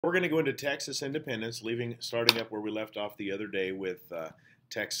We're going to go into Texas independence, starting up where we left off the other day with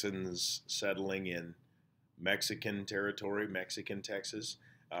Texans settling in Mexican territory, Mexican Texas,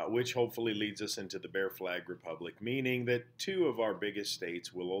 which hopefully leads us into the Bear Flag Republic, meaning that two of our biggest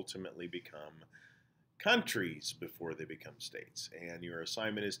states will ultimately become countries before they become states. And your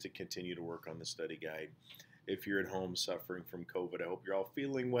assignment is to continue to work on the study guide. If you're at home suffering from COVID, I hope you're all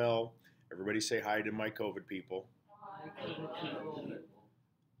feeling well. Everybody say hi to my COVID people.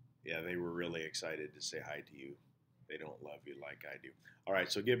 Yeah, they were really excited to say hi to you. They don't love you like I do. All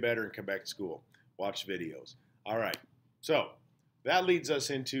right, so get better and come back to school. Watch videos. All right, so that leads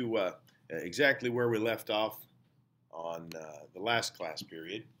us into exactly where we left off on the last class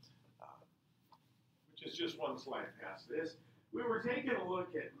period, uh, which is just one slide past this. We were taking a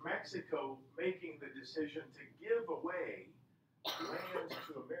look at Mexico making the decision to give away land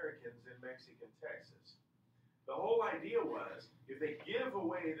to Americans in Mexican Texas. The whole idea was, if they give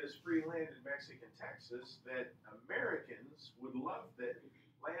away this free land in Mexican Texas, that Americans would love that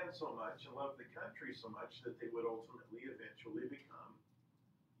land so much and love the country so much that they would ultimately, eventually become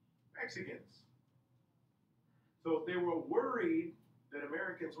Mexicans. So they were worried that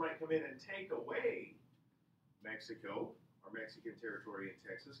Americans might come in and take away Mexico, or Mexican territory in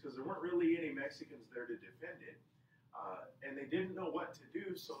Texas, because there weren't really any Mexicans there to defend it. And they didn't know what to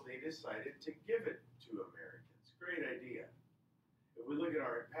do, so they decided to give it to Americans. Great idea. If we look at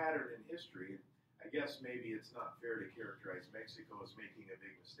our pattern in history, I guess maybe it's not fair to characterize Mexico as making a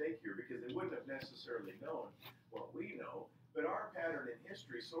big mistake here because they wouldn't have necessarily known what we know. But our pattern in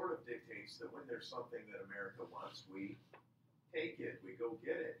history sort of dictates that when there's something that America wants, we take it, we go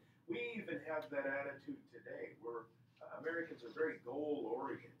get it. We even have that attitude today. Americans are very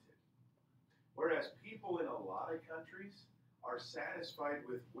goal-oriented. Whereas people in a lot of countries are satisfied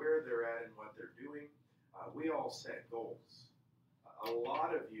with where they're at and what they're doing. We all set goals. A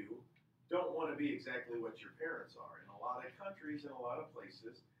lot of you don't want to be exactly what your parents are. In a lot of countries, in a lot of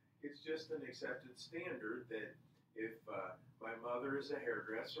places, it's just an accepted standard that if my mother is a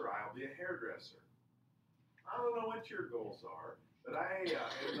hairdresser, I'll be a hairdresser. I don't know what your goals are, but I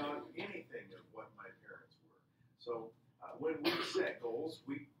am not anything of what my parents were. So when we set goals,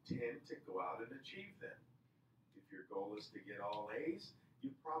 we tend to go out and achieve them. If your goal is to get all A's, you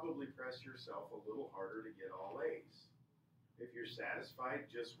probably press yourself a little harder to get all A's. If you're satisfied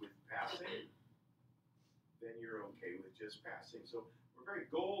just with passing, then you're okay with just passing. So we're very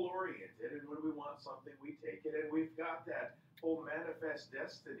goal-oriented, and when we want something, we take it. And we've got that whole manifest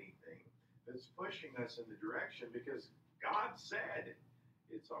destiny thing that's pushing us in the direction because God said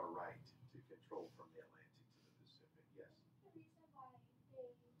it's our right to control from the Atlantic to the Pacific. Yes? The reason why they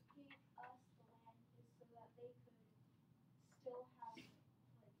gave us the land is so that they could still have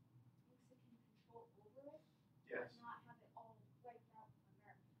Mexican control over it, Yes. but not have it all wiped out from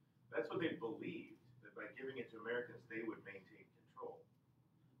America. That's what they believed, that by giving it to Americans, they would maintain control.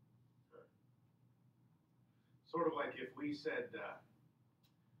 Sort of like if we said,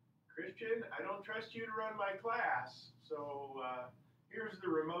 Christian, I don't trust you to run my class, so here's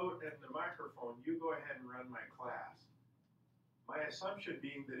the remote and the microphone. You go ahead and run my class. My assumption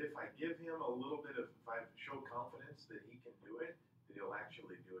being that if I give him a little bit of, if I show confidence that he can do it, that he'll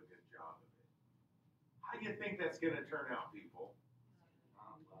actually do a good job of it. How do you think that's going to turn out, people?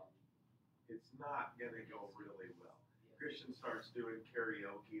 It's not going to go really well. Christian starts doing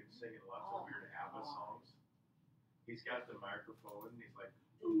karaoke and singing lots of weird ABBA songs. He's got the microphone and he's like,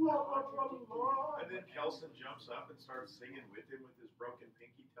 la, la, la, la. And then Kelson jumps up and starts singing with him with his broken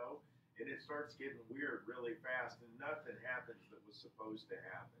pinky toe. And it starts getting weird really fast and nothing happens that was supposed to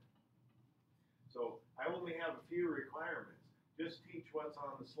happen. So I only have a few requirements. Just teach what's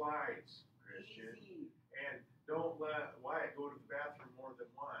on the slides, Christian. Easy. And don't let Wyatt go to the bathroom more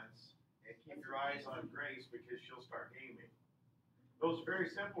than once. And keep your eyes on Grace because she'll start gaming. Those are very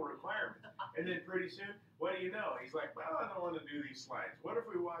simple requirements. And then pretty soon, what do you know? He's like, well, I don't want to do these slides. What if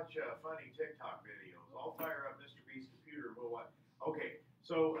we watch funny TikTok videos? I'll fire up Mr. B's computer and we'll watch. Okay,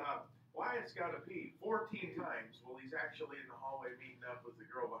 so Wyatt's got to pee 14 times. Well, he's actually in the hallway meeting up with the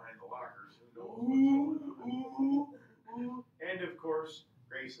girl behind the lockers. Who knows what's going on? And of course,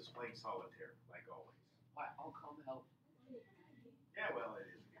 Grace is playing solitaire, like always. I'll come help. Yeah, well, it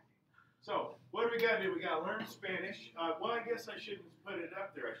is. So, what do we got to do? We got to learn Spanish. Well, I guess I shouldn't put it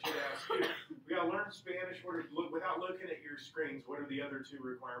up there. I should ask you. We got to learn Spanish. Without looking at your screens, what are the other two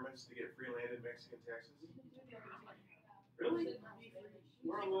requirements to get free land in Mexican Texas? Really?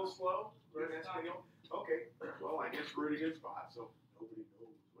 We're a little slow. We're in Espanol. Okay. Well, I guess we're in a good spot, so nobody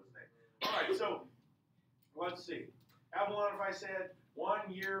knows what's next. All right, so let's see. Avalon, if I said 1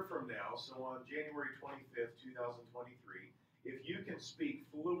 year from now, so on January 25th, 2023, If you can speak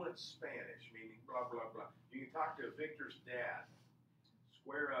fluent Spanish, meaning blah, blah, blah, you can talk to Victor's dad,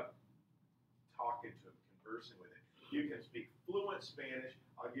 square up, talking to him, conversing with him. You can speak fluent Spanish,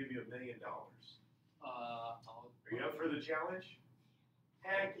 I'll give you $1 million. Are you up for the challenge?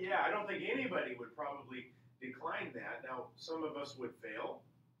 Heck yeah, I don't think anybody would probably decline that. Now, some of us would fail,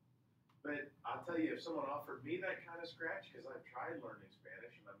 but I'll tell you, if someone offered me that kind of scratch, because I've tried learning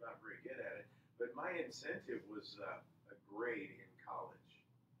Spanish and I'm not very good at it, but my incentive was a grade in college.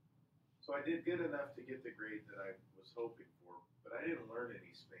 So I did good enough to get the grade that I was hoping for, but I didn't learn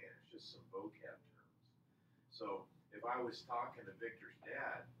any Spanish, just some vocab terms. So if I was talking to Victor's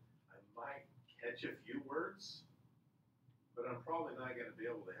dad, I might catch a few words, but I'm probably not going to be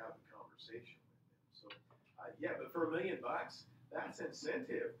able to have a conversation with him. So yeah, but for $1 million, that's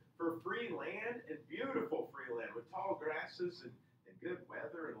incentive for free land and beautiful free land with tall grasses and good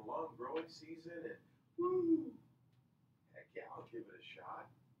weather and a long growing season and woo! Heck yeah, I'll give it a shot.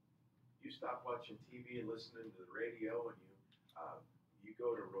 You stop watching TV and listening to the radio and you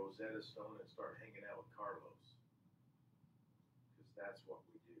go to Rosetta Stone and start hanging out with Carlos. Because that's what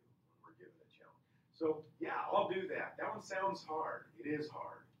we do when we're given a challenge. So yeah, I'll do that. That one sounds hard. It is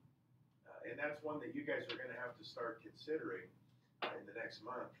hard. And that's one that you guys are going to have to start considering in the next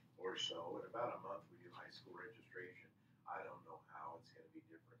month or so. In about a month, we do high school registration. I don't know how it's going to be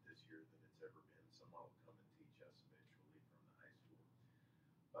different this year than it's ever been. Someone will come and teach us eventually from the high school.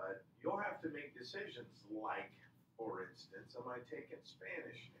 But you'll have to make decisions like, for instance, am I taking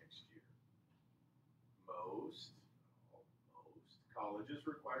Spanish next year? Most colleges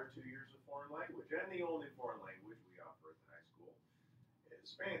require 2 years of foreign language. And the only foreign language we offer at the high school is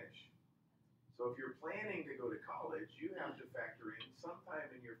Spanish. So if you're planning to go to college, you have to factor in sometime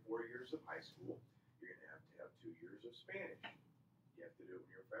in your 4 years of high school, you're going to have 2 years of Spanish. You have to do it when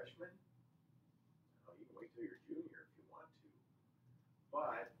you're a freshman. No, you can wait till you're a junior if you want to.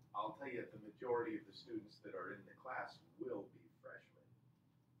 But I'll tell you, the majority of the students that are in the class will be freshmen.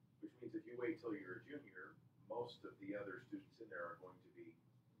 Which means if you wait till you're a junior, most of the other students in there are going to be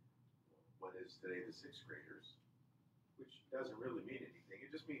what is today the sixth graders, which doesn't really mean anything. It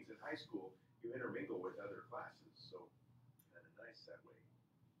just means in high school, you intermingle with other classes, so kind of nice that way.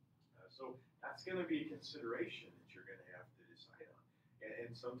 So that's going to be a consideration that you're going to have to decide on.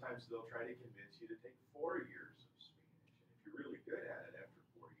 And sometimes they'll try to convince you to take 4 years of Spanish. And if you're really good at it after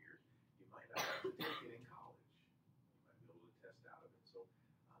 4 years, you might not have to take it in college. You might be able to test out of it. So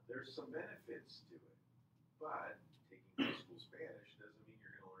there's some benefits to it. But taking high school Spanish doesn't mean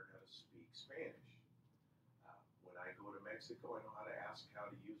you're going to learn how to speak Spanish. When I go to Mexico, I know how to ask how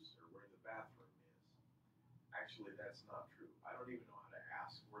to use or where the bathroom is. Actually, that's not true. I don't even know how to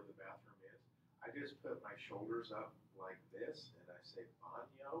ask where the bathroom is. I just put my shoulders up like this, and I say,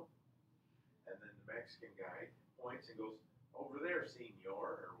 baño. And then the Mexican guy points and goes, over there,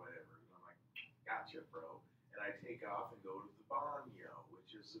 senor, or whatever. And I'm like, gotcha, bro. And I take off and go to the baño,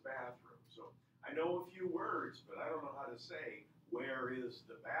 which is the bathroom. So I know a few words, but I don't know how to say, where is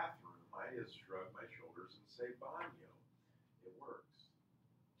the bathroom? I just shrug my shoulders and say baño. It works.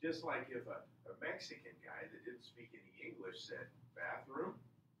 Just like if a Mexican guy that didn't speak any English said bathroom,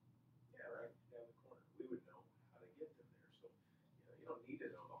 yeah, right down the corner. We would know how to get them there. So, you don't need to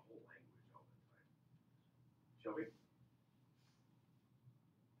know the whole language all the time. Shelby? I'm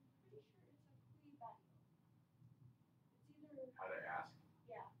pretty sure it's a pre-baño. It's either, How to ask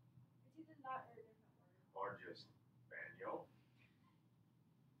yeah, it's either that or a different word. or just baño.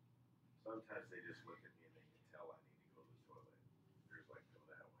 Sometimes they just look at me and they can tell I need to go to the toilet. There's like, go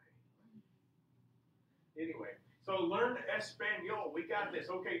that way. Anyway, so learn Espanol. We got this.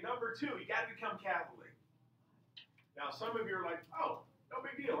 Okay, number 2, you got to become Catholic. Now, some of you are like, oh, no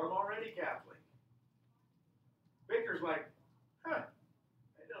big deal. I'm already Catholic. Victor's like, I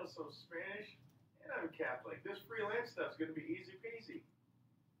know some Spanish and I'm Catholic. This freelance stuff's going to be easy peasy.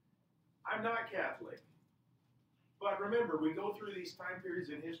 I'm not Catholic. But remember, we go through these time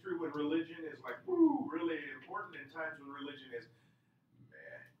periods in history when religion is like, woo, really important, and times when religion is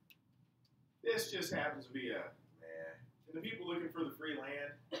meh. This just happens to be a meh. And the people looking for the free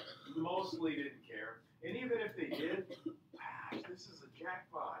land mostly didn't care. And even if they did, gosh, this is a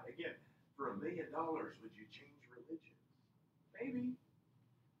jackpot. Again, for $1 million, would you change religion? Maybe.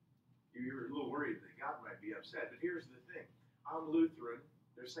 You're a little worried that God might be upset. But here's the thing. I'm Lutheran.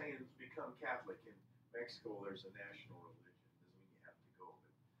 They're saying become Catholic. In Mexico, there's a national religion. Doesn't mean you have to go.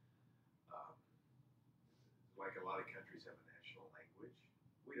 But like a lot of countries have a national language.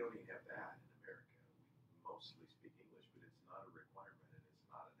 We don't even have that in America. We mostly speak English, but it's not a requirement and it's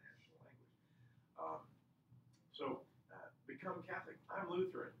not a national language. So become Catholic. I'm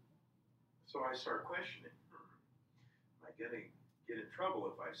Lutheran. So I start questioning. My going to get in trouble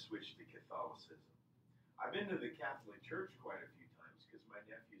if I switch to Catholicism. I've been to the Catholic Church quite a few times because my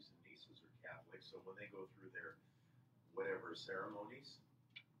nephews and nieces are Catholic, so when they go through their whatever ceremonies,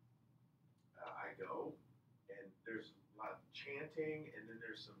 I go, and there's a lot of chanting, and then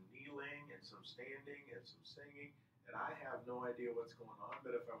there's some kneeling, and some standing, and some singing, and I have no idea what's going on,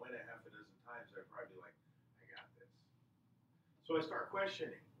 but if I went a half a dozen times, I'd probably be like, I got this. So I start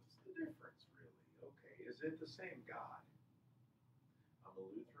questioning, what's the difference, really? Okay, is it the same God? I'm a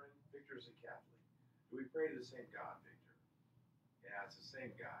Lutheran, Victor's a Catholic. Do we pray to the same God, Victor? Yeah, it's the same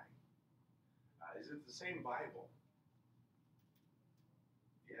guy. Is it the same Bible?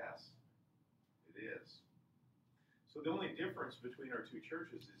 Yes, it is. So the only difference between our two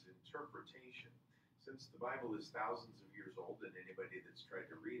churches is interpretation. Since the Bible is thousands of years old, and anybody that's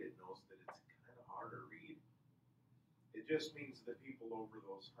tried to read it knows that it's kind of hard to read, it just means that people over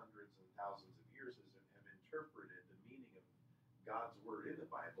those hundreds and thousands of years have interpreted the meaning of God's word in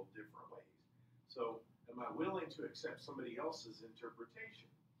the Bible different ways. So am I willing to accept somebody else's interpretation?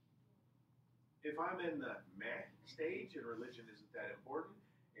 If I'm in the meh stage and religion isn't that important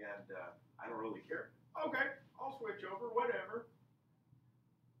and I don't really care, okay, I'll switch over, whatever.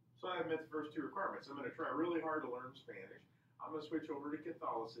 So I've met the first two requirements. I'm going to try really hard to learn Spanish. I'm going to switch over to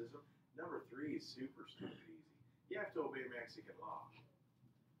Catholicism. Number 3 is super stupid easy. You have to obey Mexican law.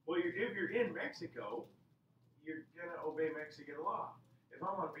 Well, if you're in Mexico, you're going to obey Mexican law. If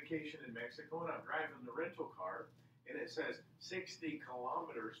I'm on vacation in Mexico and I'm driving the rental car and it says 60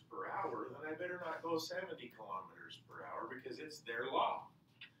 kilometers per hour, then I better not go 70 kilometers per hour because it's their law.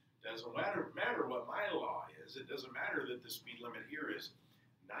 Doesn't matter what my law is. It doesn't matter that the speed limit here is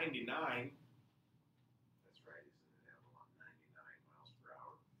 99. That's right, isn't it, Avalon? 99 miles per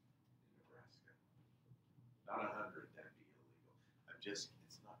hour in Nebraska. Not 100, that'd be illegal.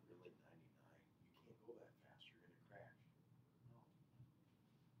 It's not really 99. You can't go that fast, you're going to crash.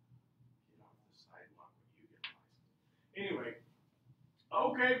 No. Get off the sidewalk when you get licensed. Anyway,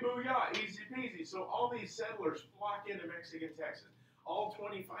 okay, booyah, easy peasy. So all these settlers flock into Mexican Texas. All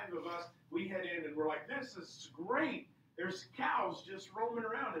 25 of us, we head in and we're like, this is great. There's cows just roaming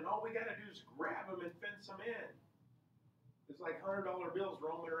around, and all we got to do is grab them and fence them in. It's like $100 bills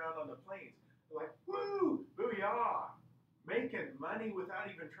roaming around on the plains. They're like, woo, booyah, making money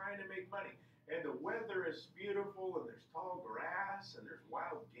without even trying to make money. And the weather is beautiful, and there's tall grass, and there's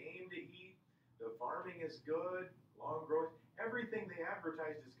wild game to eat. The farming is good, long growth. Everything they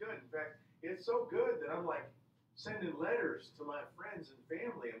advertised is good. In fact, it's so good that I'm like, sending letters to my friends and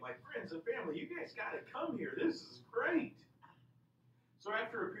family. I'm like, friends and family, you guys got to come here. This is great. So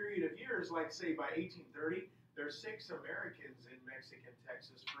after a period of years, like say by 1830, there's 6 Americans in Mexican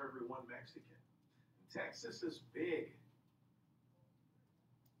Texas for every 1 Mexican. And Texas is big.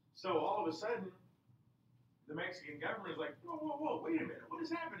 So all of a sudden, the Mexican government is like, whoa, wait a minute. What is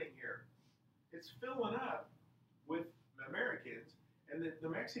happening here? It's filling up with Americans. And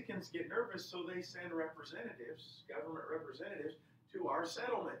the Mexicans get nervous, so they send representatives, government representatives, to our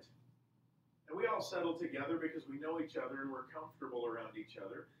settlement. And we all settle together because we know each other and we're comfortable around each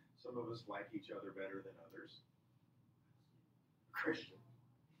other. Some of us like each other better than others. Christian.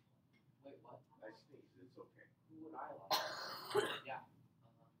 Wait, what? I sneezed. It's okay. Who would I like? Yeah.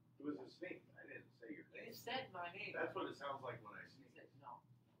 It was a sneeze. I didn't say your name. You said my name. That's what it sounds like when I You sneeze. said no.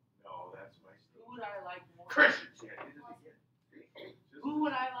 No, that's my sneeze. Who would I like more? Christian! See, I did it again. Who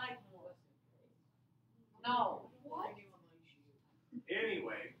would I like more? No. What?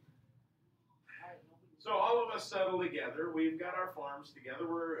 Anyway, so all of us settle together. We've got our farms together.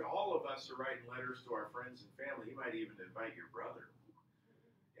 All of us are writing letters to our friends and family. You might even invite your brother.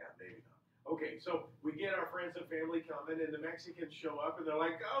 Yeah, maybe not. Okay, so we get our friends and family coming, and the Mexicans show up, and they're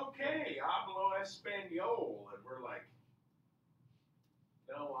like, okay, hablo español. And we're like,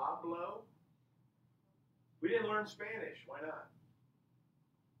 no hablo? We didn't learn Spanish. Why not?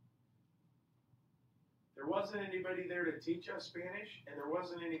 There wasn't anybody there to teach us Spanish, and there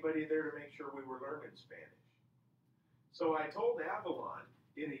wasn't anybody there to make sure we were learning Spanish. So I told Avalon,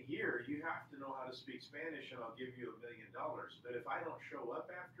 in a year, you have to know how to speak Spanish, and I'll give you $1 million. But if I don't show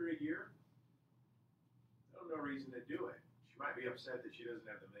up after a year, there's no reason to do it. She might be upset that she doesn't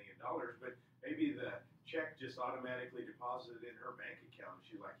have the $1 million, but maybe the check just automatically deposited in her bank account. And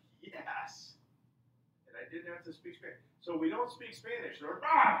she's like, yes! And I didn't have to speak Spanish. So we don't speak Spanish. They're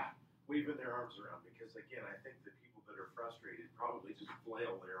waving their arms around because, again, I think the people that are frustrated probably just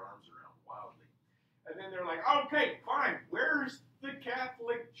flail their arms around wildly. And then they're like, okay, fine, where's the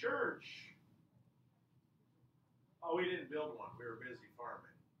Catholic Church? Oh, we didn't build one. We were busy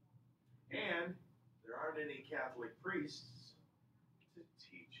farming. And there aren't any Catholic priests to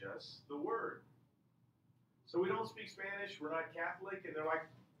teach us the Word. So we don't speak Spanish, we're not Catholic, and they're like,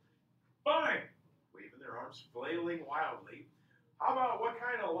 fine, waving their arms, flailing wildly. How about what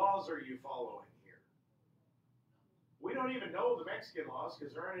kind of laws are you following here? We don't even know the Mexican laws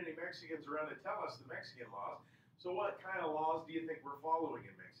because there aren't any Mexicans around to tell us the Mexican laws. So what kind of laws do you think we're following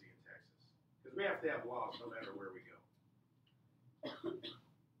in Mexican Texas? Because we have to have laws no matter where we go.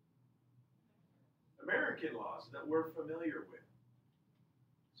 American laws that we're familiar with.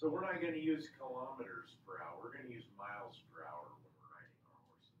 So we're not going to use kilometers per hour. We're going to use miles per hour when we're riding our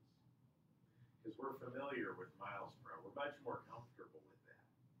horses. Because we're familiar with miles per hour. We're much more comfortable with that.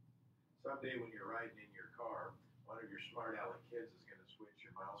 Someday when you're riding in your car, one of your smart aleck kids is going to switch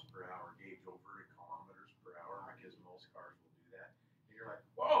your miles per hour gauge over to kilometers per hour because most cars will do that. And you're like,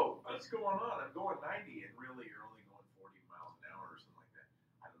 whoa, what's going on? I'm going 90 and really you're only going 40 miles an hour or something like that.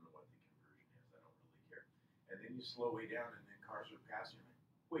 I don't know what the conversion is. I don't really care. And then you slow way down and then cars are passing you.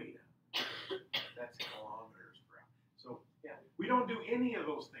 Wait, that's kilometers per hour. So, yeah, we don't do any of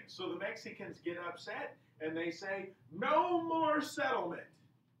those things. So the Mexicans get upset and they say, no more settlement.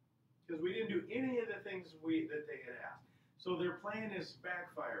 Because we didn't do any of the things that they had asked. So their plan is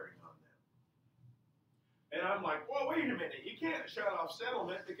backfiring on them. And I'm like, well, wait a minute. You can't shut off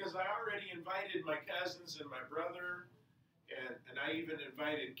settlement because I already invited my cousins and my brother, and I even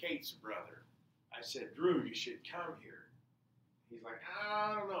invited Kate's brother. I said, Drew, you should come here. He's like,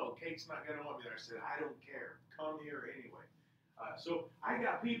 I don't know. Kate's not going to want me there. I said, I don't care. Come here anyway. So I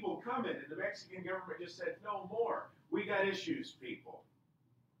got people coming, and the Mexican government just said, no more. We got issues, people.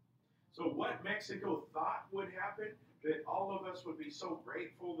 So what Mexico thought would happen, that all of us would be so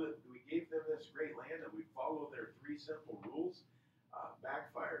grateful that we gave them this great land, that we follow their 3 simple rules,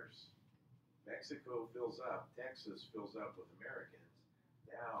 backfires. Mexico fills up. Texas fills up with Americans.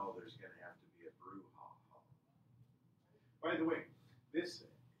 Now there's going to have to be a brouhaha. By the way, this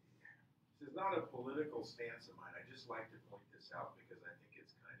is not a political stance of mine. I just like to point this out because I think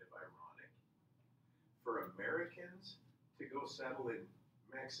it's kind of ironic. For Americans to go settle in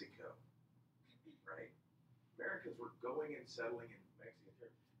Mexico, right? Americans were going and settling in Mexican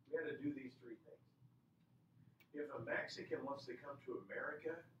territory. We had to do these 3 things. If a Mexican wants to come to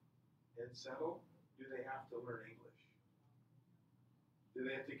America and settle, do they have to learn English? Do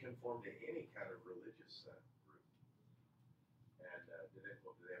they have to conform to any kind of religious group? And do they have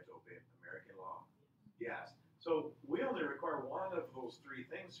to obey American law? Yes. So we only require one of those 3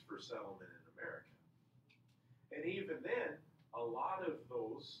 things for settlement in America. And even then, a lot of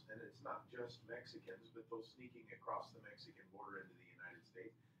those, and it's not just Mexicans, but those sneaking across the Mexican border into the United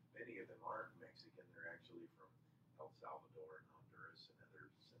States, many of them aren't Mexican. They're actually from El Salvador and Honduras and other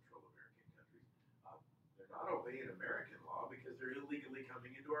Central American countries. They're not obeying American law because they're illegally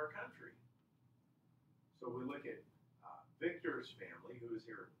coming into our country. So we look at Victor's family, who is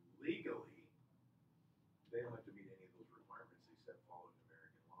here legally. They don't have to meet any of those requirements except following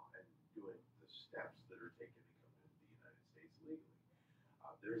American law and doing the steps that are taken to come into the United States legally.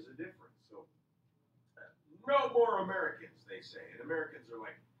 There's a difference. So, no more Americans, they say. And Americans are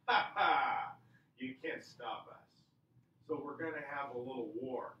like, ha ha, you can't stop us. So we're going to have a little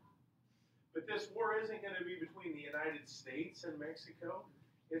war. But this war isn't going to be between the United States and Mexico.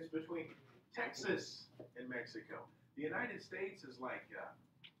 It's between Texas and Mexico. The United States is like,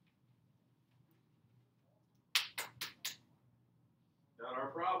 not our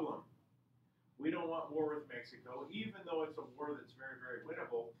problem. We don't want war with Mexico, even though it's a war that's very, very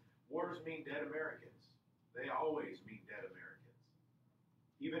winnable. Wars mean dead Americans. They always mean dead Americans.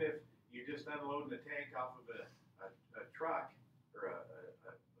 Even if you're just unloading a tank off of a truck or a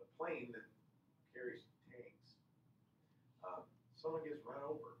plane that carries tanks, someone gets run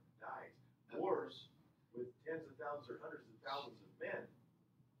over, dies. Wars with tens of thousands or hundreds of thousands of men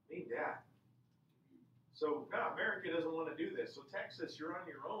mean death. So, no, America doesn't want to do this. So, Texas, you're on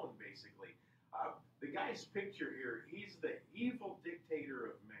your own, basically. The guy's picture here, he's the evil dictator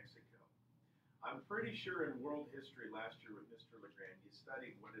of Mexico. I'm pretty sure in world history last year with Mr. LeGrand, you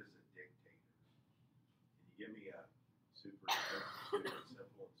studied what is a dictator. Can you give me a super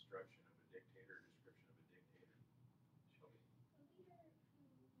simple instruction of a dictator, description of a dictator? Show me. A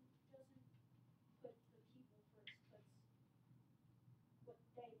leader who doesn't put the people first, puts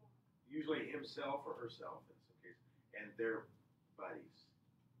what they want. Usually himself or herself in some cases, and their buddies.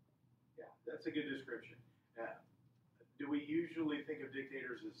 Yeah, that's a good description. Do we usually think of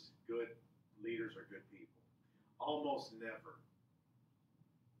dictators as good leaders or good people? Almost never.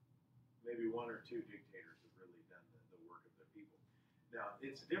 Maybe 1 or 2 dictators have really done the work of the people. Now,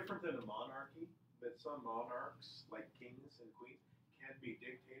 it's different than a monarchy, but some monarchs, like kings and queens, can be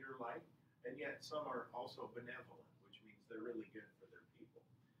dictator-like, and yet some are also benevolent, which means they're really good for their people.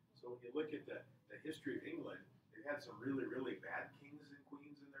 So when you look at the the history of England, they've had some really, really bad kings and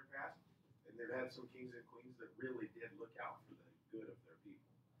queens in their past, and they've had some kings and queens that really did look out for the good of their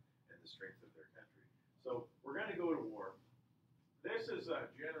people and the strength of their country. So we're going to go to war. This is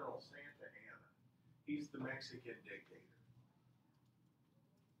General Santa Anna. He's the Mexican dictator.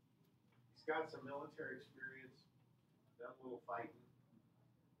 He's got some military experience, done a little fighting.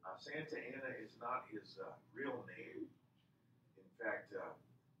 Santa Anna is not his real name. In fact,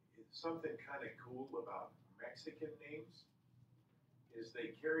 it's something kind of cool about Mexican names is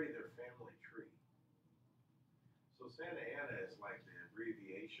they carry their family tree. So Santa Anna is like the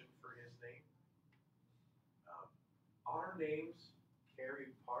abbreviation for his name. Our names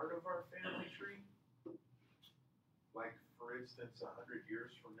carry part of our family tree. Like, for instance, 100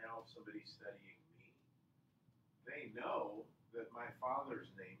 years from now, if somebody's studying me, they know that my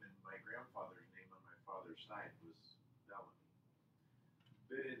father's name and my grandfather's name on my father's side was Bellamy.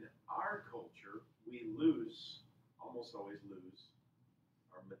 But in our culture, we almost always lose,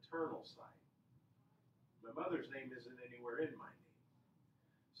 our maternal side. My mother's name isn't anywhere in my name.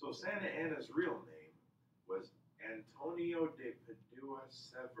 So Santa Anna's real name was Antonio de Padua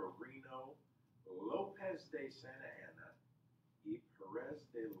Severino Lopez de Santa Anna y Perez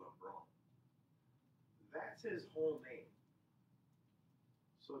de Lebrón. That's his whole name.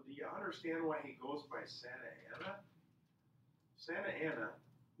 So do you understand why he goes by Santa Anna? Santa Anna,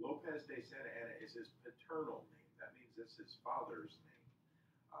 Lopez de Santa Anna, is his paternal name. That means it's his father's name.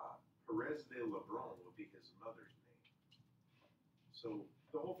 Perez de Lebrón will be his mother's name. So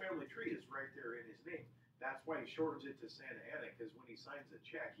the whole family tree is right there in his name. That's why he shortens it to Santa Anna, because when he signs a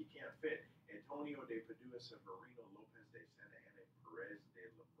check, he can't fit Antonio de Padua Severino Lopez de Santa Anna Perez de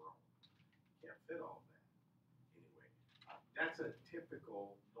Lebrón. Can't fit all of that. Anyway, that's a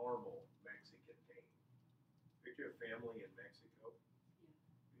typical, normal Mexican name. Picture a family in Mexico.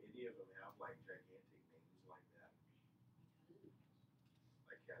 Do any of them have like gigantic names like that?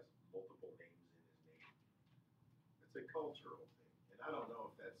 Like has multiple names in his name. It's a cultural thing, and I don't know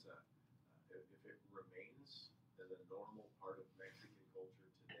if that's if it remains as a normal part of Mexican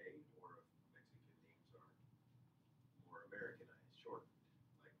culture today, or if Mexican names are more Americanized, shortened,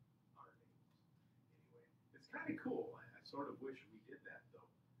 like our names. Anyway, it's kind of cool. I sort of wish we did that, though.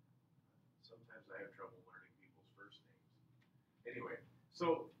 Sometimes I have trouble learning people's first names. Anyway,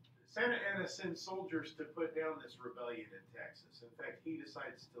 so Santa Anna sends soldiers to put down this rebellion in Texas. In fact, he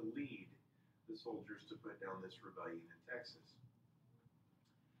decides to lead the soldiers to put down this rebellion in Texas.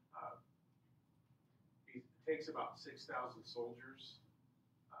 He takes about 6,000 soldiers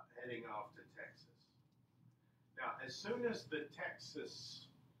heading off to Texas. Now, as soon as their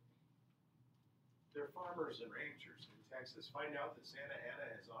farmers and ranchers in Texas find out that Santa Anna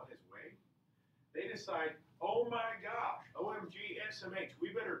is on his way, they decide, oh my gosh, OMG, SMH,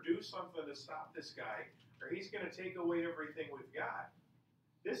 we better do something to stop this guy, or he's going to take away everything we've got.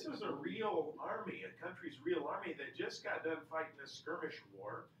 This is a real army, a country's real army that just got done fighting a skirmish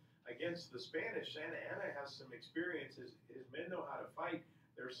war against the Spanish. Santa Anna has some experience. His men know how to fight.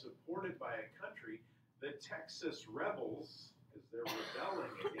 They're supported by a country. The Texas rebels, because they're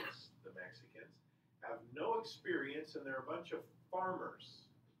rebelling against the Mexicans, have no experience, and they're a bunch of farmers.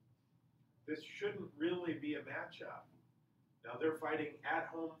 This shouldn't really be a matchup. Now they're fighting at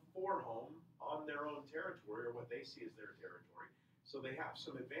home, for home, on their own territory, or what they see as their territory. So they have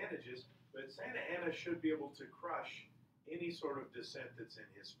some advantages, but Santa Anna should be able to crush any sort of dissent that's in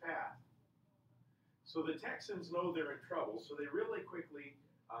his path. So the Texans know they're in trouble, so they really quickly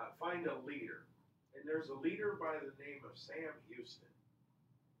find a leader. And there's a leader by the name of Sam Houston.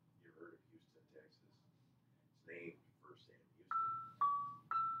 You heard of Houston, Texas? It's named for Sam Houston.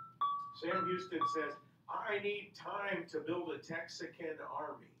 Sam Houston says, I need time to build a Texican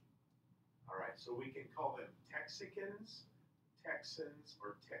army. All right, so we can call them Texicans, Texans,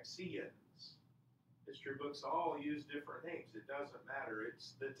 or Texians. History books all use different names. It doesn't matter.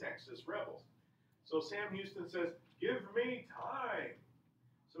 It's the Texas rebels. So Sam Houston says, give me time.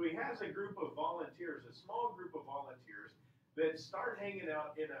 So he has a group of volunteers, a small group of volunteers, that start hanging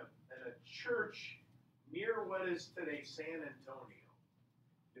out in a church near what is today San Antonio.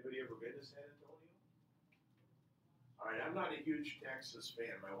 Anybody ever been to San Antonio? All right, I'm not a huge Texas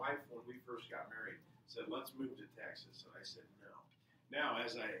fan. My wife, when we first got married, said, let's move to Texas. And I said, no. Now,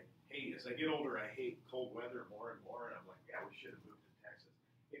 as I get older, I hate cold weather more and more. And I'm like, yeah, we should have moved to Texas.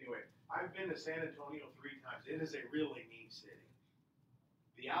 Anyway, I've been to San Antonio 3 times. It is a really neat city.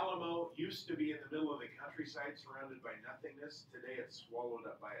 The Alamo used to be in the middle of the countryside surrounded by nothingness. Today it's swallowed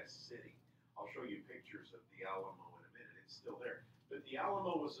up by a city. I'll show you pictures of the Alamo in a minute. It's still there. But the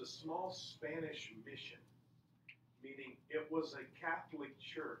Alamo was a small Spanish mission, meaning it was a Catholic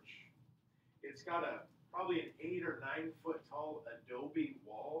church. It's got probably an 8 or 9 foot tall adobe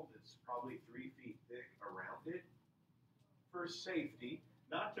wall that's probably 3 feet thick around it for safety,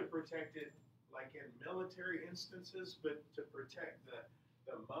 not to protect it like in military instances, but to protect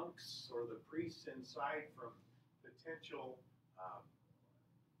the monks or the priests inside from potential um,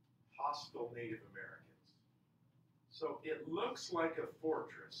 hostile Native Americans. So it looks like a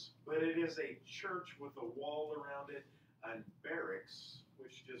fortress, but it is a church with a wall around it and barracks,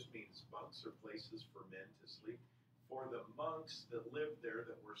 which just means bunks or places for men to sleep, for the monks that lived there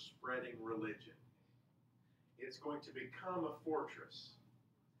that were spreading religion. It's going to become a fortress.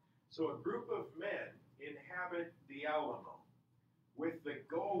 So a group of men inhabit the Alamo with the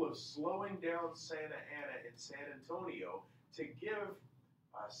goal of slowing down Santa Anna and San Antonio to give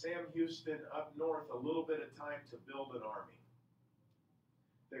Sam Houston up north a little bit of time to build an army.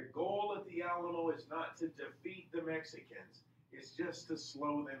 Their goal at the Alamo is not to defeat the Mexicans, it's just to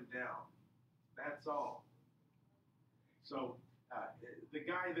slow them down. That's all. So the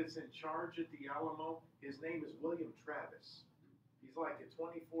guy that's in charge at the Alamo, his name is William Travis. He's like a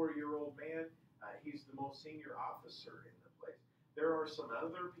 24-year-old man. He's the most senior officer in the place. There are some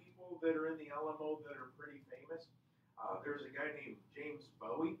other people that are in the Alamo that are pretty famous. There's a guy named James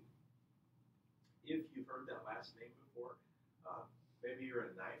Bowie. If you've heard that last name before, maybe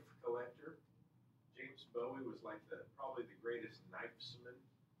you're a knife collector. James Bowie was like probably the greatest knifesman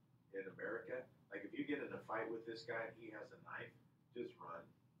in America. Like if you get in a fight with this guy and he has a knife, just run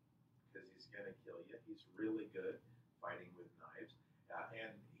because he's gonna kill you. He's really good fighting with knives,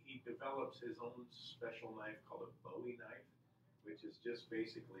 and he develops his own special knife called a Bowie knife, which is just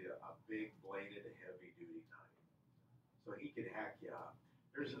basically a big bladed, heavy-duty knife. So he could hack you up.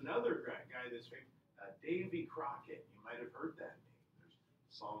 There's another guy that's famous, Davy Crockett. You might have heard that name. There's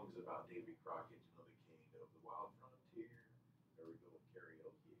songs about Davy Crockett, you know, the king of the wild frontier. There we go with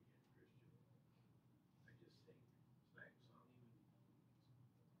karaoke again, Christian. I just sing sang song.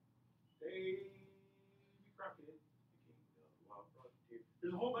 Davy Crockett, the king of the wild frontier.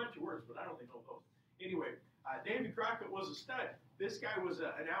 There's a whole bunch of words, but I only know those. Anyway, Davy Crockett was a stud. This guy was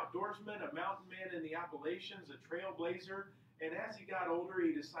an outdoorsman, a mountain man in the Appalachians, a trailblazer. And as he got older,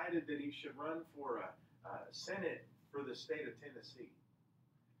 he decided that he should run for a Senate for the state of Tennessee.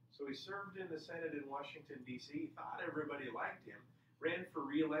 So he served in the Senate in Washington, D.C. He thought everybody liked him, ran for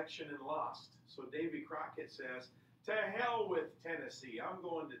re-election and lost. So Davy Crockett says, to hell with Tennessee, I'm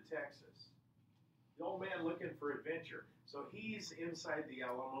going to Texas. The old man looking for adventure. So he's inside the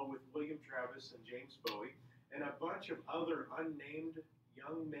Alamo with William Travis and James Bowie and a bunch of other unnamed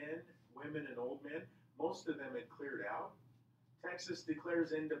young men, women, and old men. Most of them had cleared out. Texas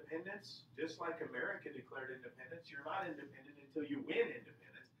declares independence, just like America declared independence. You're not independent until you win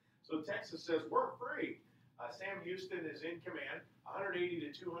independence. So Texas says, we're free. Sam Houston is in command. 180 to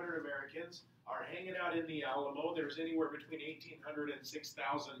 200 Americans are hanging out in the Alamo. There's anywhere between 1,800 and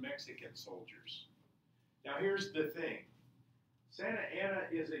 6,000 Mexican soldiers. Now here's the thing. Santa Anna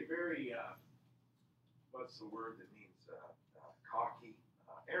is a very, what's the word that means cocky,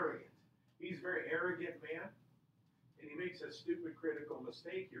 arrogant. He's a very arrogant man. And he makes a stupid critical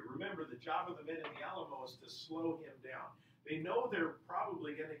mistake here. Remember, the job of the men in the Alamo is to slow him down. They know they're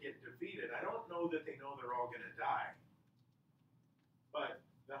probably going to get defeated. I don't know that they know they're all going to die. But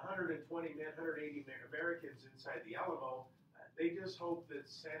the 120 men, 180 Americans inside the Alamo, they just hope that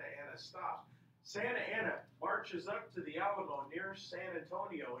Santa Anna stops. Santa Anna marches up to the Alamo near San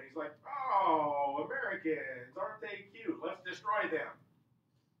Antonio, and he's like, oh, Americans, aren't they cute? Let's destroy them.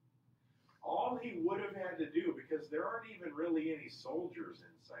 All he would have had to do, because there aren't even really any soldiers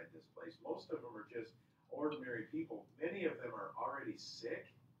inside this place. Most of them are just ordinary people. Many of them are already sick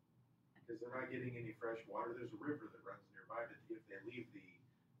because they're not getting any fresh water. There's a river that runs nearby, but if they leave the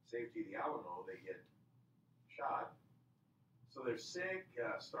safety of the Alamo, they get shot. So they're sick.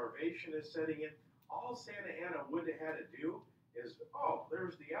 Starvation is setting in. All Santa Anna would have had to do is, oh,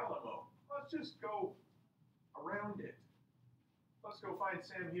 there's the Alamo. Let's just go around it. Let's go find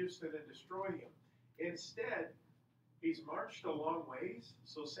Sam Houston and destroy him. Instead, he's marched a long ways,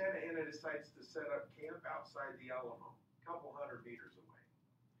 so Santa Anna decides to set up camp outside the Alamo, a couple 100 meters away.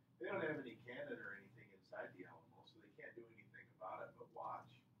 They don't have any cannon or anything inside the Alamo, so they can't do anything about it but watch.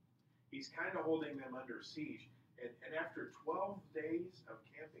 He's kind of holding them under siege, and after 12 days of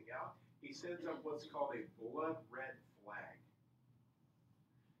camping out, he sends up what's called a blood red flag.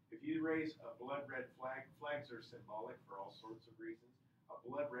 If you raise a blood red flag, flags are symbolic for all sorts of reasons. A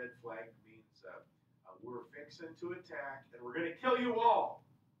blood red flag means we're fixing to attack and we're going to kill you all.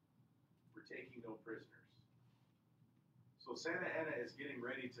 We're taking no prisoners. So Santa Anna is getting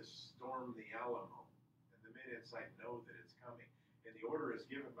ready to storm the Alamo, and the men inside know that it's coming. And the order is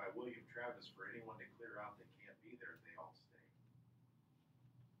given by William Travis for anyone to clear out that can't be there. They all stay.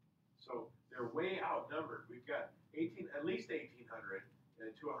 So they're way outnumbered. We've got at least 1,800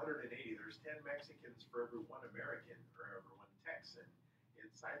 to 180. There's 10 Mexicans for every one American or every one Texan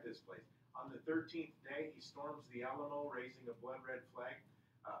inside this place. On the 13th day, he storms the Alamo, raising a blood red flag.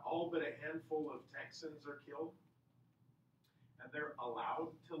 All but a handful of Texans are killed, and they're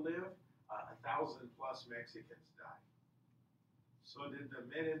allowed to live. 1,000 plus Mexicans die. So did the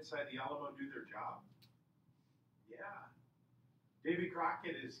men inside the Alamo do their job? Yeah. Davy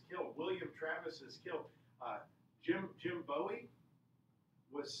Crockett is killed. William Travis is killed. Jim Bowie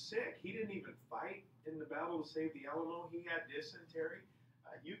was sick. He didn't even fight in the battle to save the Alamo. He had dysentery.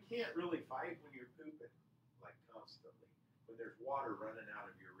 You can't really fight when you're pooping, like constantly, when there's water running out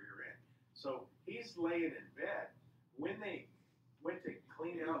of your rear end. So he's laying in bed. When they went to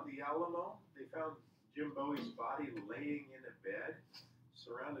clean out the Alamo, they found Jim Bowie's body laying in a bed,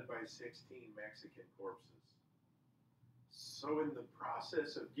 surrounded by 16 Mexican corpses. So in the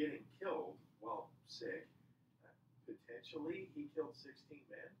process of getting killed while sick, potentially he killed 16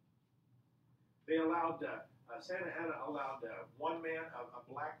 men. They allowed, Santa Anna allowed one man,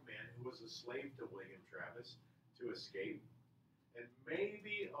 a black man who was a slave to William Travis, to escape, and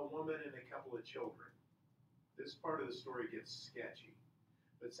maybe a woman and a couple of children. This part of the story gets sketchy.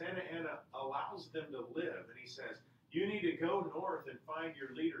 But Santa Anna allows them to live, and he says, you need to go north and find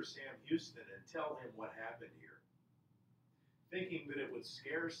your leader, Sam Houston, and tell him what happened here. Thinking that it would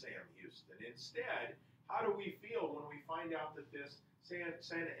scare Sam Houston. Instead, how do we feel when we find out that this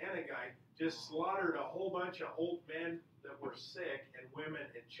Santa Anna guy just slaughtered a whole bunch of old men that were sick and women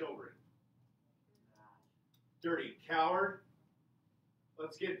and children? Dirty coward.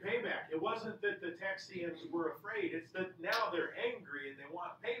 Let's get payback. It wasn't that the Texians were afraid. It's that now they're angry and they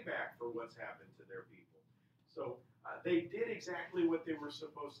want payback for what's happened to their people. So they did exactly what they were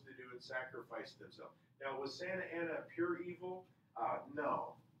supposed to do and sacrificed themselves. Now, was Santa Anna pure evil?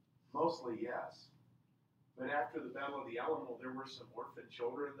 No. Mostly, yes. But after the Battle of the Alamo, there were some orphan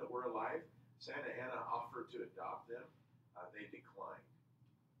children that were alive. Santa Anna offered to adopt them. They declined.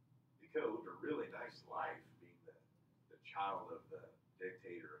 They could have lived a really nice life being the child of the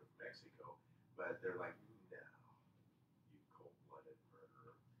dictator of Mexico. But they're like, no, you cold-blooded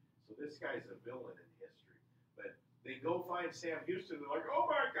murderer. So this guy's a villain in history. But they go find Sam Houston. They're like, oh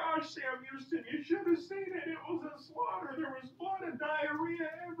my gosh, Sam Houston, you should have seen it. It was a slaughter. There was blood and diarrhea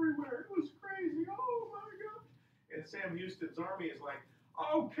everywhere. It was crazy. Oh my gosh. And Sam Houston's army is like,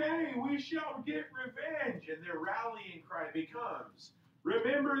 okay, we shall get revenge. And their rallying cry becomes,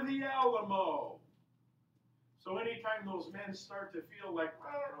 remember the Alamo. So anytime those men start to feel like,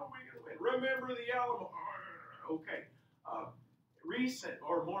 I don't know, we're going to win, remember the Alamo. Okay. Recent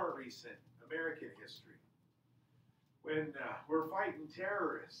or more recent American history. When we're fighting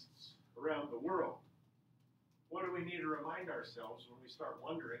terrorists around the world, what do we need to remind ourselves when we start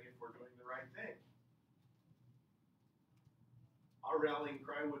wondering if we're doing the right thing? Our rallying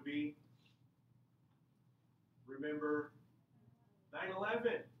cry would be, remember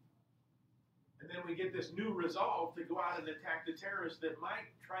 9/11. And then we get this new resolve to go out and attack the terrorists that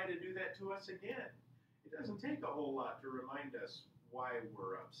might try to do that to us again. It doesn't take a whole lot to remind us why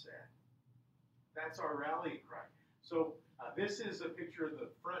we're upset. That's our rallying cry. So this is a picture of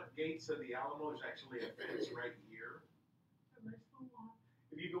the front gates of the Alamo. There's actually a fence right here.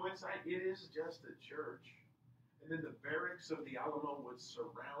 If you go inside, it is just a church. And then the barracks of the Alamo would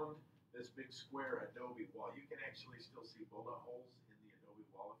surround this big square adobe wall. You can actually still see bullet holes in the adobe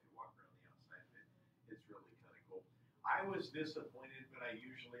wall if you walk around the outside of it. It's really kind of cool. I was disappointed, but I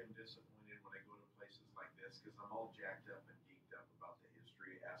usually am disappointed when I go to places like this because I'm all jacked up and geeked up about the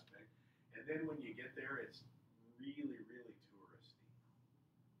history aspect. And then when you get there, it's really, really touristy,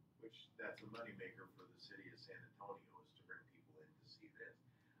 which that's a moneymaker for the city of San Antonio is to bring people in to see this.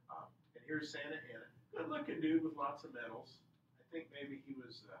 And here's Santa Anna. Good-looking dude with lots of medals. I think maybe he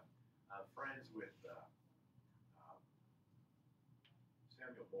was friends with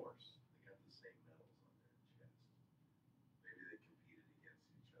Samuel Morse. They got the same medals on their chest. Maybe they competed against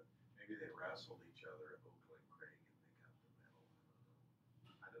each other. Maybe they wrestled each other at Oakland Craig and they got the medal.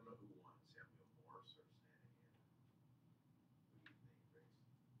 I don't know who won, Samuel Morse or Santa Anna. What do you think, Grace?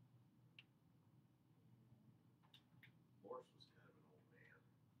 Morse was kind of an old man.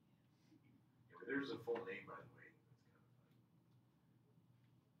 Yeah, but there's a full name, by the way. That's kind of funny.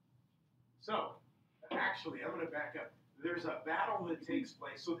 So, actually, I'm going to back up. There's a battle that takes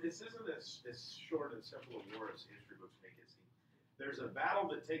place. So this isn't as short and simple a war as history books make it seem. There's a battle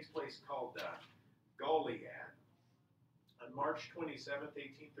that takes place called Goliad on March 27th,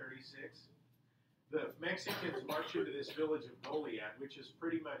 1836. the Mexicans march into this village of Goliad, which is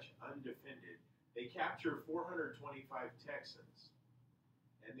pretty much undefended. They capture 425 Texans,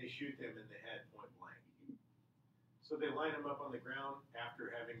 and they shoot them in the head point blank. So they line them up on the ground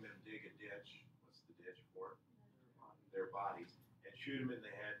after having them dig a ditch. What's the ditch for? Their bodies. And shoot them in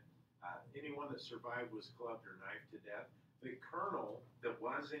the head. Anyone that survived was clubbed or knifed to death. The colonel that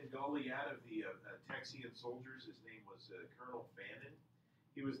was in Goliad of the Texian soldiers, his name was Colonel Fannin.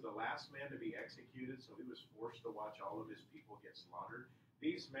 He was the last man to be executed, so he was forced to watch all of his people get slaughtered.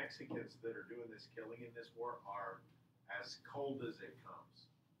 These Mexicans that are doing this killing in this war are as cold as it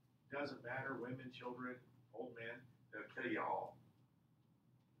comes. Doesn't matter, women, children, old men, they'll kill you all.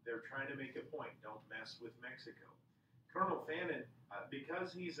 They're trying to make a point, don't mess with Mexico. Colonel Fannin,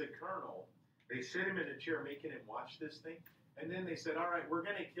 because he's a colonel, they sit him in a chair making him watch this thing, and then they said, all right, we're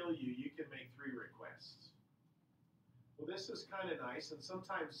going to kill you, you can make 3 requests. Well, this is kind of nice, and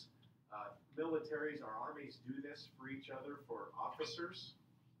sometimes militaries or armies do this for each other, for officers.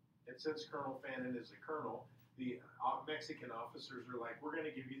 And since Colonel Fannin is a colonel, the Mexican officers are like, we're going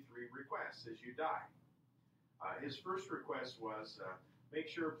to give you 3 requests as you die. His first request was, make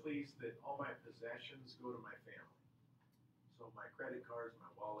sure, please, that all my possessions go to my family. So my credit cards,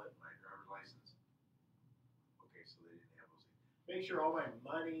 my wallet, my driver's license. Okay, so they didn't have those things. Make sure all my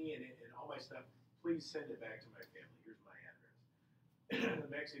money and all my stuff, please send it back to my family. Here's my address. The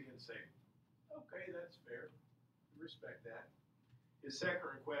Mexicans say, okay, that's fair. We respect that. His second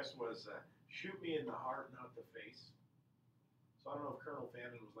request was, shoot me in the heart, not the face. So I don't know if Colonel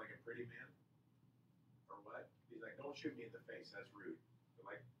Fannin was like a pretty man or what. He's like, don't shoot me in the face. That's rude. They're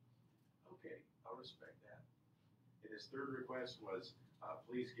like, okay, I'll respect that. And his third request was,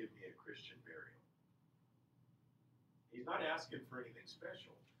 please give me a Christian burial. He's not asking for anything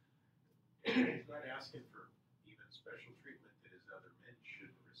special. He's not asking for even special treatment that his other men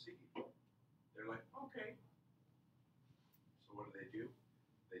shouldn't receive. They're like, okay. So what do?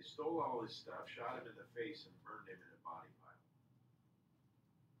 They stole all his stuff, shot him in the face, and burned him in a body pile.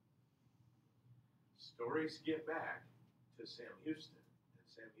 Stories get back to Sam Houston and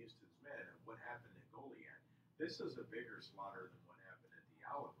Sam Houston's men and what happened at Goliad. This is a bigger slaughter than what happened at the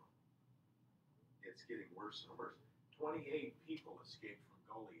Alamo. It's getting worse and worse. 28 people escaped from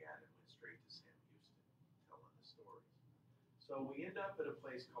Goliad and went straight to Sam Houston, telling the stories. So we end up at a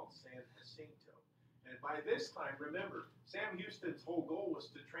place called San Jacinto. And by this time, remember, Sam Houston's whole goal was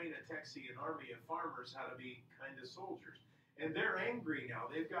to train a Texian army of farmers how to be kind of soldiers. And they're angry now.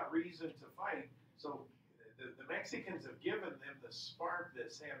 They've got reason to fight. So the Mexicans have given them the spark that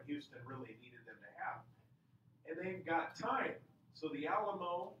Sam Houston really needed them to have. And they've got time. So the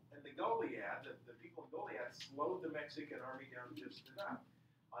Alamo and the Goliad, the people in Goliad, slowed the Mexican army down just enough.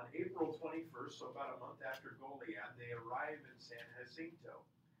 On April 21st, so about a month after Goliad, they arrive in San Jacinto.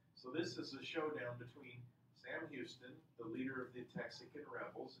 So this is a showdown between Sam Houston, the leader of the Texican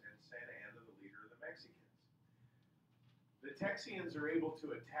rebels, and Santa Anna, the leader of the Mexicans. The Texians are able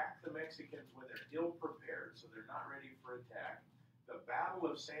to attack the Mexicans when they're ill-prepared, so they're not ready for attack. The Battle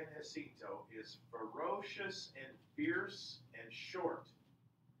of San Jacinto is ferocious and fierce and short.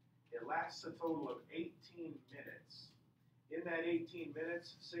 It lasts a total of 18 minutes. In that 18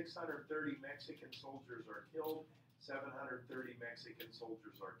 minutes, 630 Mexican soldiers are killed, 730 Mexican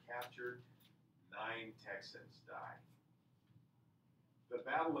soldiers are captured, 9 Texans die. The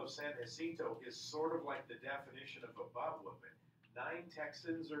Battle of San Jacinto is sort of like the definition of a butt whooping. 9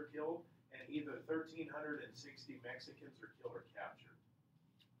 Texans are killed, and either 1,360 Mexicans are killed or captured.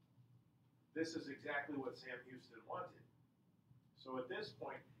 This is exactly what Sam Houston wanted. So at this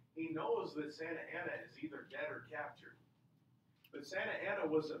point, he knows that Santa Anna is either dead or captured. But Santa Anna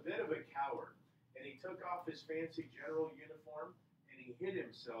was a bit of a coward, and he took off his fancy general uniform, and he hid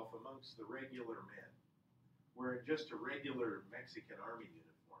himself amongst the regular men, wearing just a regular Mexican army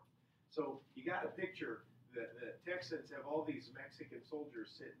uniform. So you got to picture the Texans have all these Mexican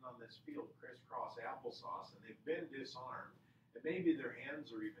soldiers sitting on this field, crisscross applesauce, and they've been disarmed, and maybe their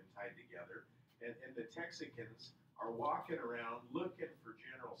hands are even tied together, and the Texicans are walking around looking for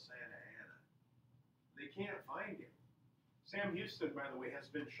General Santa Anna. They can't find him. Sam Houston, by the way,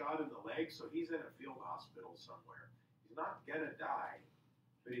 has been shot in the leg, so he's in a field hospital somewhere. He's not going to die,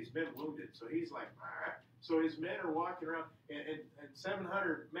 but he's been wounded, so he's like, ah. So his men are walking around, and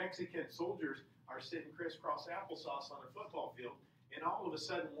 700 Mexican soldiers are sitting crisscross applesauce on a football field, and all of a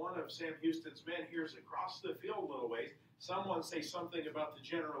sudden one of Sam Houston's men hears across the field a little ways someone say something about the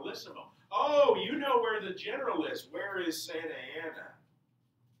Generalissimo. Oh, you know where the general is. Where is Santa Anna?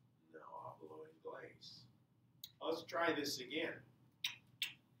 No hablo inglés. Let's try this again.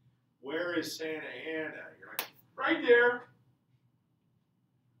 Where is Santa Anna? You're like, right there.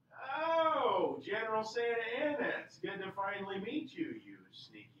 Oh, General General Santa Ana. It's good to finally meet you, you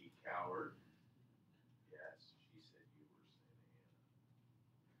sneaky coward. Yes, she said you were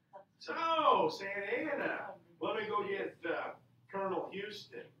Santa Ana. So, Santa Ana. Let me go get Colonel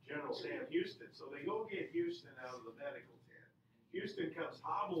Houston, General Sam Houston. So they go get Houston out of the medical tent. Houston comes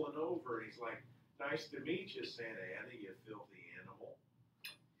hobbling over and he's like, nice to meet you, Santa Ana, you filthy animal.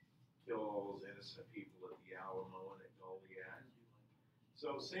 Kill all those innocent people at the Alamo and at Goliad.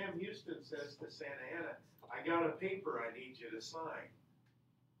 So Sam Houston says to Santa Ana, I got a paper I need you to sign.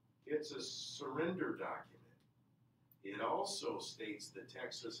 It's a surrender document. It also states that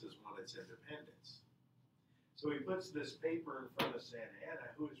Texas has won its independence. So he puts this paper in front of Santa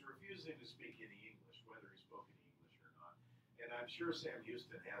Ana, who is refusing to speak any English, whether he spoke any English or not. And I'm sure Sam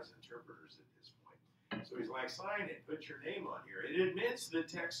Houston has interpreters at this point. So he's like, sign it, put your name on here. It admits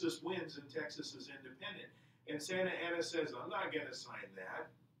that Texas wins and Texas is independent. And Santa Ana says, I'm not going to sign that.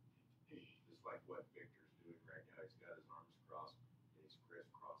 Just like what Victor's doing right now. He's got his arms crossed, his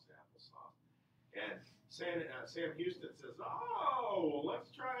crisscross applesauce. And Sam Houston says, oh, let's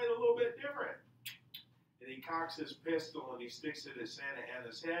try it a little bit different. And he cocks his pistol and he sticks it at Santa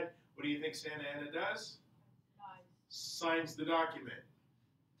Ana's head. What do you think Santa Ana does? Signs the document.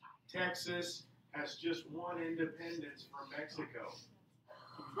 Texas has just won independence from Mexico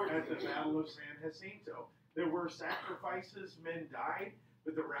at the Battle of San Jacinto. There were sacrifices, men died,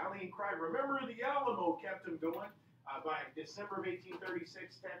 but the rallying cry, remember the Alamo, kept them going. By December of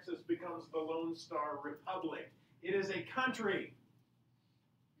 1836, Texas becomes the Lone Star Republic. It is a country.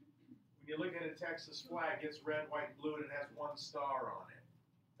 When you look at a Texas flag, it's red, white, blue, and it has one star on it.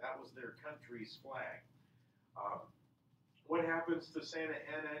 That was their country's flag. What happens to Santa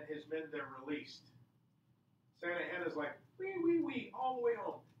Ana and his men? They're released. Santa Ana's like, wee, all the way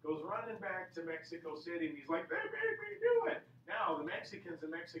home. Goes running back to Mexico City, and he's like, they made me do it. Now, the Mexicans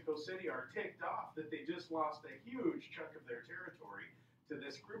in Mexico City are ticked off that they just lost a huge chunk of their territory to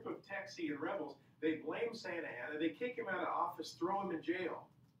this group of Texian rebels. They blame Santa Ana. They kick him out of office, throw him in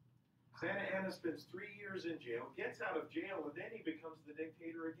jail. Santa Ana spends 3 years in jail, gets out of jail, and then he becomes the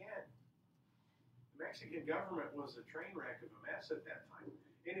dictator again. The Mexican government was a train wreck of a mess at that time.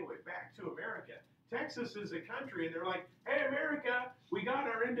 Anyway, back to America. Texas is a country, and they're like, hey, America, we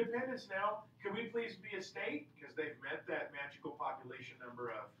got our independence now. Can we please be a state? Because they've met that magical population number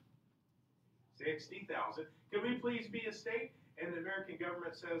of 60,000. Can we please be a state? And the American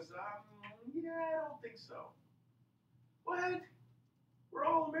government says, yeah, I don't think so. What? We're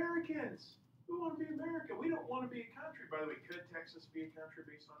all Americans. We want to be America. We don't want to be a country. By the way, could Texas be a country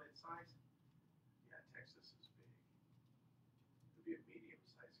based on its size? Yeah, Texas is big. It would be a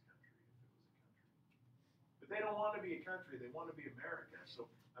medium-sized country if it was a country. But they don't want to be a country. They want to be America.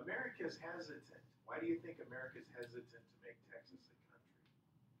 So America's hesitant. Why do you think America's hesitant to make Texas a country?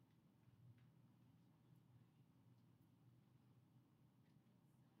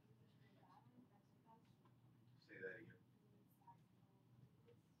 Say that again.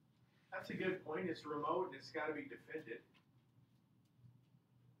 That's a good point. It's remote and it's got to be defended.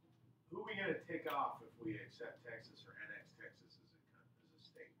 Who are we going to take off if we accept Texas or annex Texas as a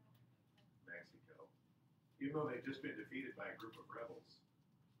state? Mexico. Even though they've just been defeated by a group of rebels.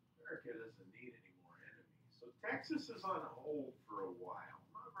 America doesn't need any more enemies. So Texas is on hold for a while.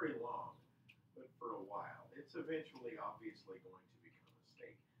 Not very long, but for a while. It's eventually, obviously, going to become a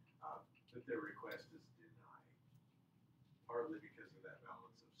state. But their request is denied. Partly because of that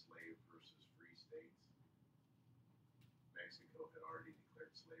balance of slave versus free states. Mexico had already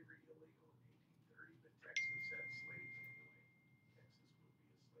declared slavery illegal in 1830, but Texas had slaves anyway. Texas would be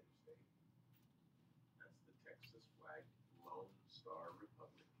a slave state. That's the Texas flag, Lone Star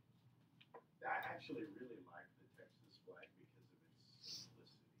Republic. I actually really like the Texas flag because of its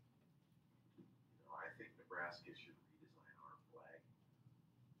simplicity. You know, I think Nebraska should redesign our flag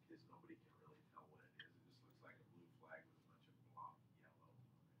because nobody can really tell what it is. It just looks like a blue flag with a bunch of blob yellow on it.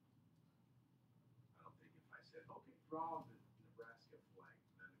 I don't think if I said, okay, draw the Nebraska flag,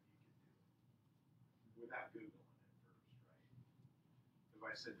 none of you could do it. Without Googling it first, right? If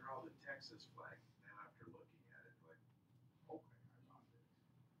I said, draw the Texas flag, now after looking at it, like, okay, I got this.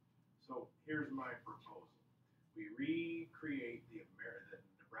 So here's my proposal. We recreate the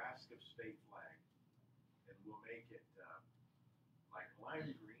Nebraska state flag, and we'll make it like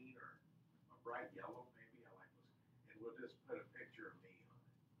lime green or a bright yellow, maybe. I like those. And we'll just put a picture of me on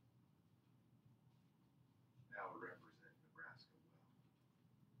it. That would represent Nebraska well.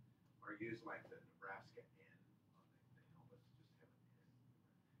 Or use like the Nebraska N on the helmets, just have an N.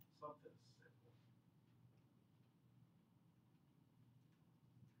 Something simple.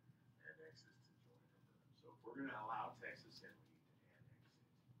 Annex is to join or burn. So if we're going to allow Texas in, we need to annex it.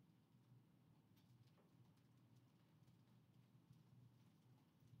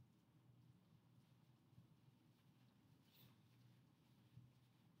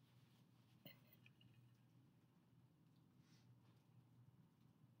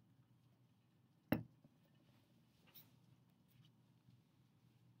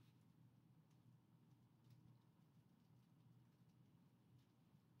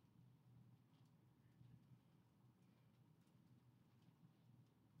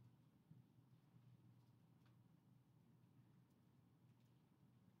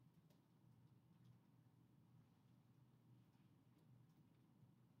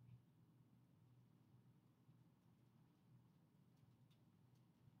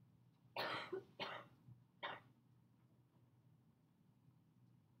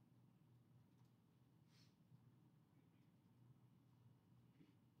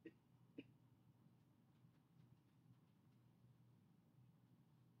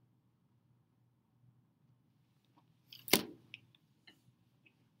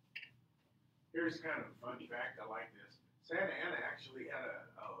 Here's kind of a fun fact. I like this. Santa Anna actually had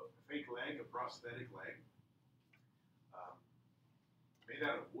a fake leg, a prosthetic leg, um, made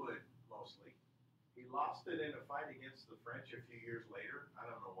out of wood mostly. He lost it in a fight against the French a few years later. I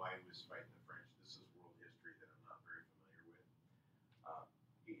don't know why he was fighting the French. This is world history that I'm not very familiar with.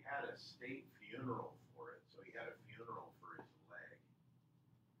 He had a state funeral for it, so he had a funeral for his leg.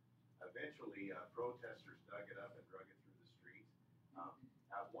 Eventually, protesters dug it up and drug it through the streets.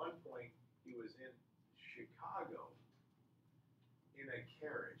 At one point, he was in Chicago in a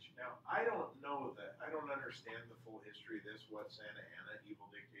carriage. Now, I don't know that, I don't understand the full history of this, what Santa Anna, evil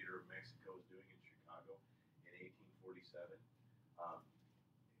dictator of Mexico, is doing in Chicago in 1847. Um,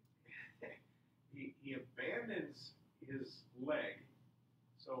 he abandons his leg,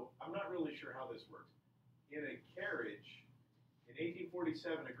 so I'm not really sure how this works. In a carriage, in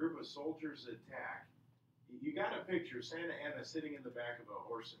 1847, a group of soldiers attack. You got a picture Santa Anna sitting in the back of a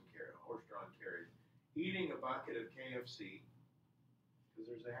horse-drawn carriage, eating a bucket of KFC,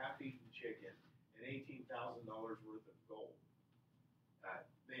 because there's a half-eaten chicken and $18,000 worth of gold.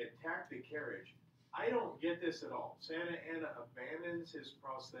 They attack the carriage. I don't get this at all. Santa Anna abandons his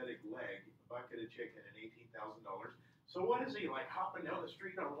prosthetic leg, a bucket of chicken, and $18,000. So what is he, like hopping down the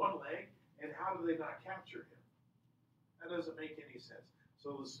street on one leg? And how do they not capture him? That doesn't make any sense.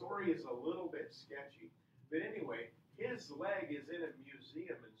 So the story is a little bit sketchy. But anyway, his leg is in a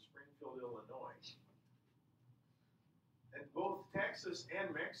museum in Springfield, Illinois. And both Texas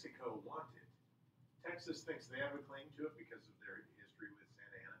and Mexico want it. Texas thinks they have a claim to it because of their history with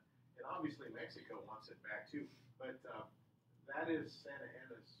Santa Anna. And obviously Mexico wants it back too. But that is Santa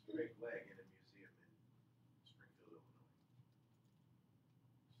Anna's big leg in a museum in Springfield, Illinois.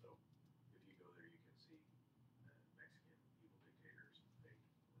 So if you go there, you can see Mexican evil dictator's big leg.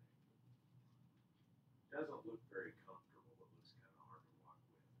 Doesn't look very comfortable. It looks kind of hard to walk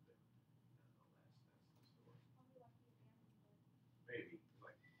with, but nonetheless, that's the story. Maybe.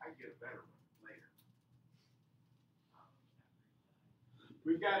 Like, I get a better one later.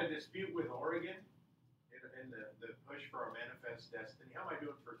 We've got a dispute with Oregon in the push for our manifest destiny. How am I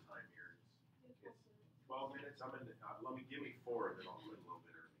doing for time here? It's 12 minutes. Give me 4, and then I'll quit a little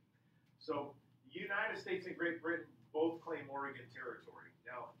bit early. So, the United States and Great Britain both claim Oregon territory.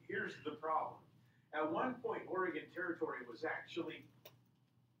 Now, here's the problem. At one point, Oregon territory was actually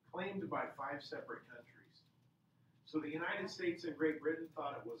claimed by 5 separate countries. So the United States and Great Britain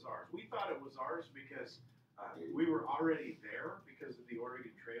thought it was ours. We thought it was ours because we were already there because of the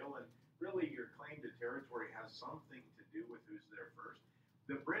Oregon Trail, and really your claim to territory has something to do with who's there first.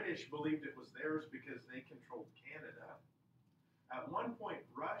 The British believed it was theirs because they controlled Canada. At one point,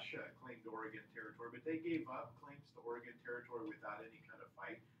 Russia claimed Oregon territory, but they gave up claims to Oregon territory without any kind of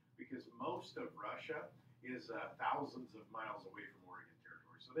fight, because most of Russia is thousands of miles away from Oregon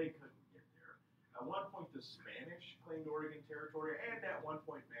territory, so they couldn't get there. At one point, the Spanish claimed Oregon territory, and at one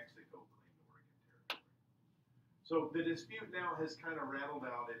point, Mexico claimed Oregon territory. So the dispute now has kind of rattled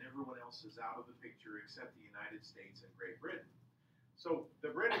out, and everyone else is out of the picture except the United States and Great Britain. So the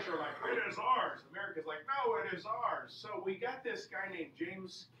British are like, it is ours. America's like, no, it is ours. So we got this guy named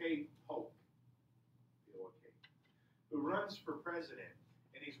James K. Polk, who runs for president.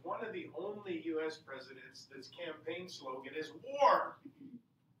 And he's one of the only U.S. presidents that's campaign slogan is war.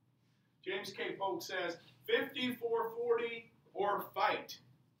 James K. Polk says, 54-40 or fight.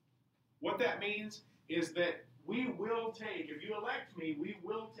 What that means is that we will take, if you elect me, we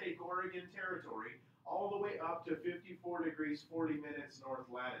will take Oregon territory all the way up to 54 degrees, 40 minutes north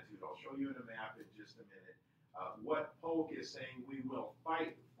latitude. I'll show you in a map in just a minute what Polk is saying we will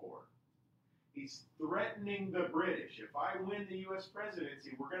fight for. He's threatening the British. If I win the U.S.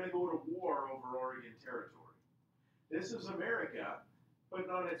 presidency, we're going to go to war over Oregon territory. This is America putting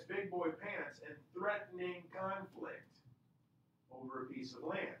on its big boy pants and threatening conflict over a piece of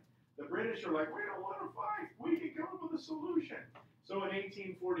land. The British are like, we don't want to fight. We can come up with a solution. So in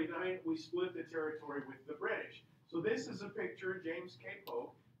 1849, we split the territory with the British. So this is a picture of James K.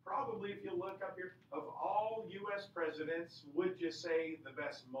 Polk. Probably, if you look up here, of all U.S. presidents, would you say the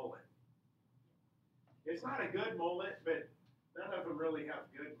best mullet? It's not a good mullet, but none of them really have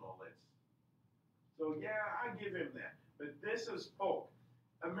good mullets. So yeah, I give him that. But this is Polk.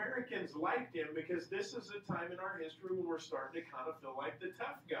 Americans liked him because this is a time in our history when we're starting to kind of feel like the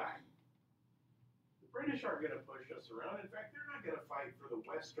tough guy. The British aren't going to push us around. In fact, they're not going to fight for the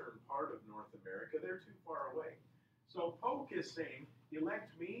western part of North America. They're too far away. So Polk is saying,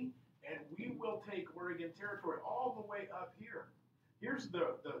 elect me, and we will take Oregon territory all the way up here. Here's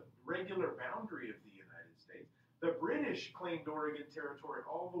the regular boundary of the United States. The British claimed Oregon territory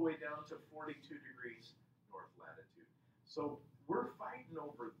all the way down to 42 degrees north latitude. So we're fighting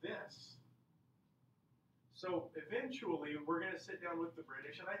over this. So eventually, we're going to sit down with the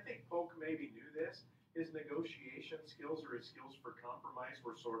British, and I think Polk maybe knew this. His negotiation skills or his skills for compromise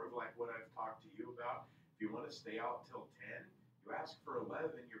were sort of like what I've talked to you about. If you want to stay out till 10, you ask for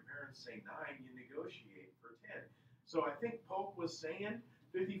 11, your parents say 9, you negotiate for 10. So I think Polk was saying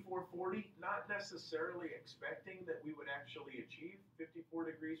 5440, not necessarily expecting that we would actually achieve 54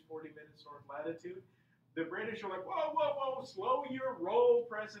 degrees, 40 minutes north latitude. The British are like, whoa, whoa, whoa, slow your roll,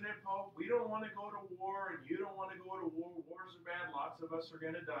 President Polk. We don't want to go to war, and you don't want to go to war. Wars are bad. Lots of us are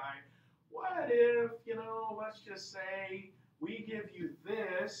going to die. What if, let's just say we give you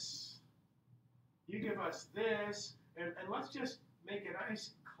this, you give us this, and let's just make a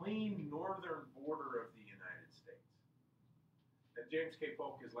nice, clean northern border of the United States. And James K.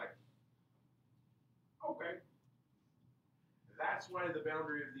 Polk is like, okay. That's why the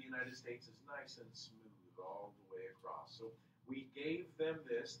boundary of the United States is nice and smooth all the way across. So we gave them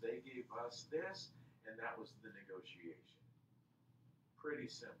this, they gave us this, and that was the negotiation. Pretty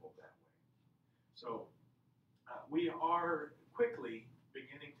simple that way. So we are quickly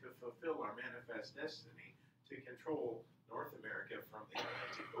beginning to fulfill our manifest destiny to control North America from the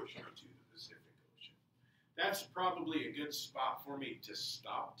Atlantic Ocean to the Pacific Ocean. That's probably a good spot for me to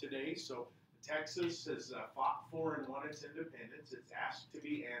stop today. So Texas has fought for and won its independence. It's asked to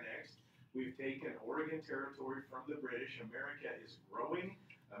be annexed. We've taken Oregon Territory from the British. America is growing.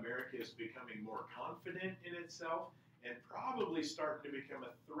 America is becoming more confident in itself and probably starting to become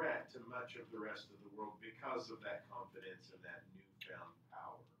a threat to much of the rest of the world because of that confidence and that newfound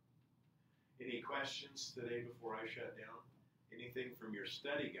power. Any questions today before I shut down? Anything from your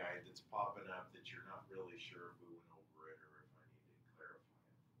study guide that's popping up that you're not really sure if we went over it or if I need to clarify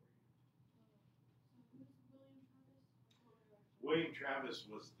it for you? William Travis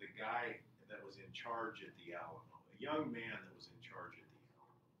was the guy that was in charge at the Alamo, a young man that was in charge at the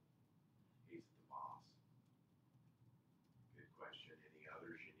Alamo. He's the boss. Good question. Any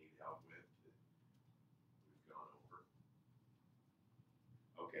others you need help with that we've gone over?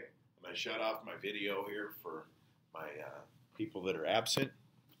 Okay, I'm going to shut off my video here for my people that are absent.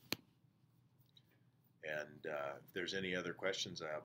 And if there's any other questions,